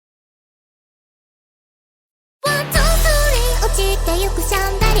くシャ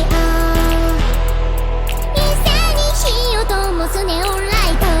ンダリア、一斉に火を灯すネオンラ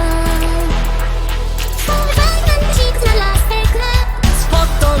イト、フォーバーマンチックなラステクスポッ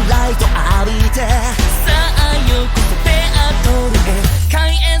トライト浴びて、さあよこそテアトルへ開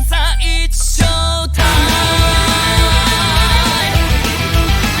演さIt'sショータイム。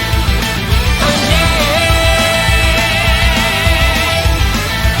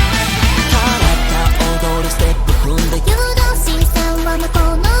体踊るステップ踏んで、誘導視線は向こ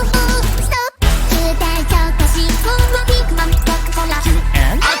うの方、ストップ中体調と進行はビッグマンバックからアク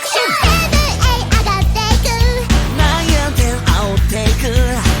ション LA 上がっていく、悩んで煽っていく、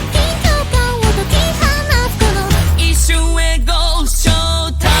緊張感を解き放つこの一瞬へゴーショ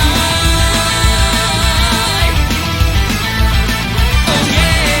ータイム。Oh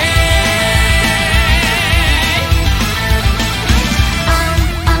yeah。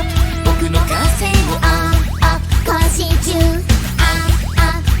 アップ僕の感性をアップ更新中、ア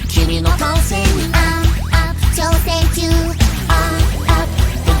ップ君の感性にアップ挑戦中、アッ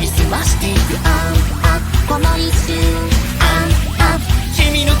プ研ぎ澄ましていくアップこの一瞬アップ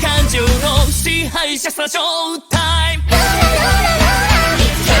君の感情の支配者さ状態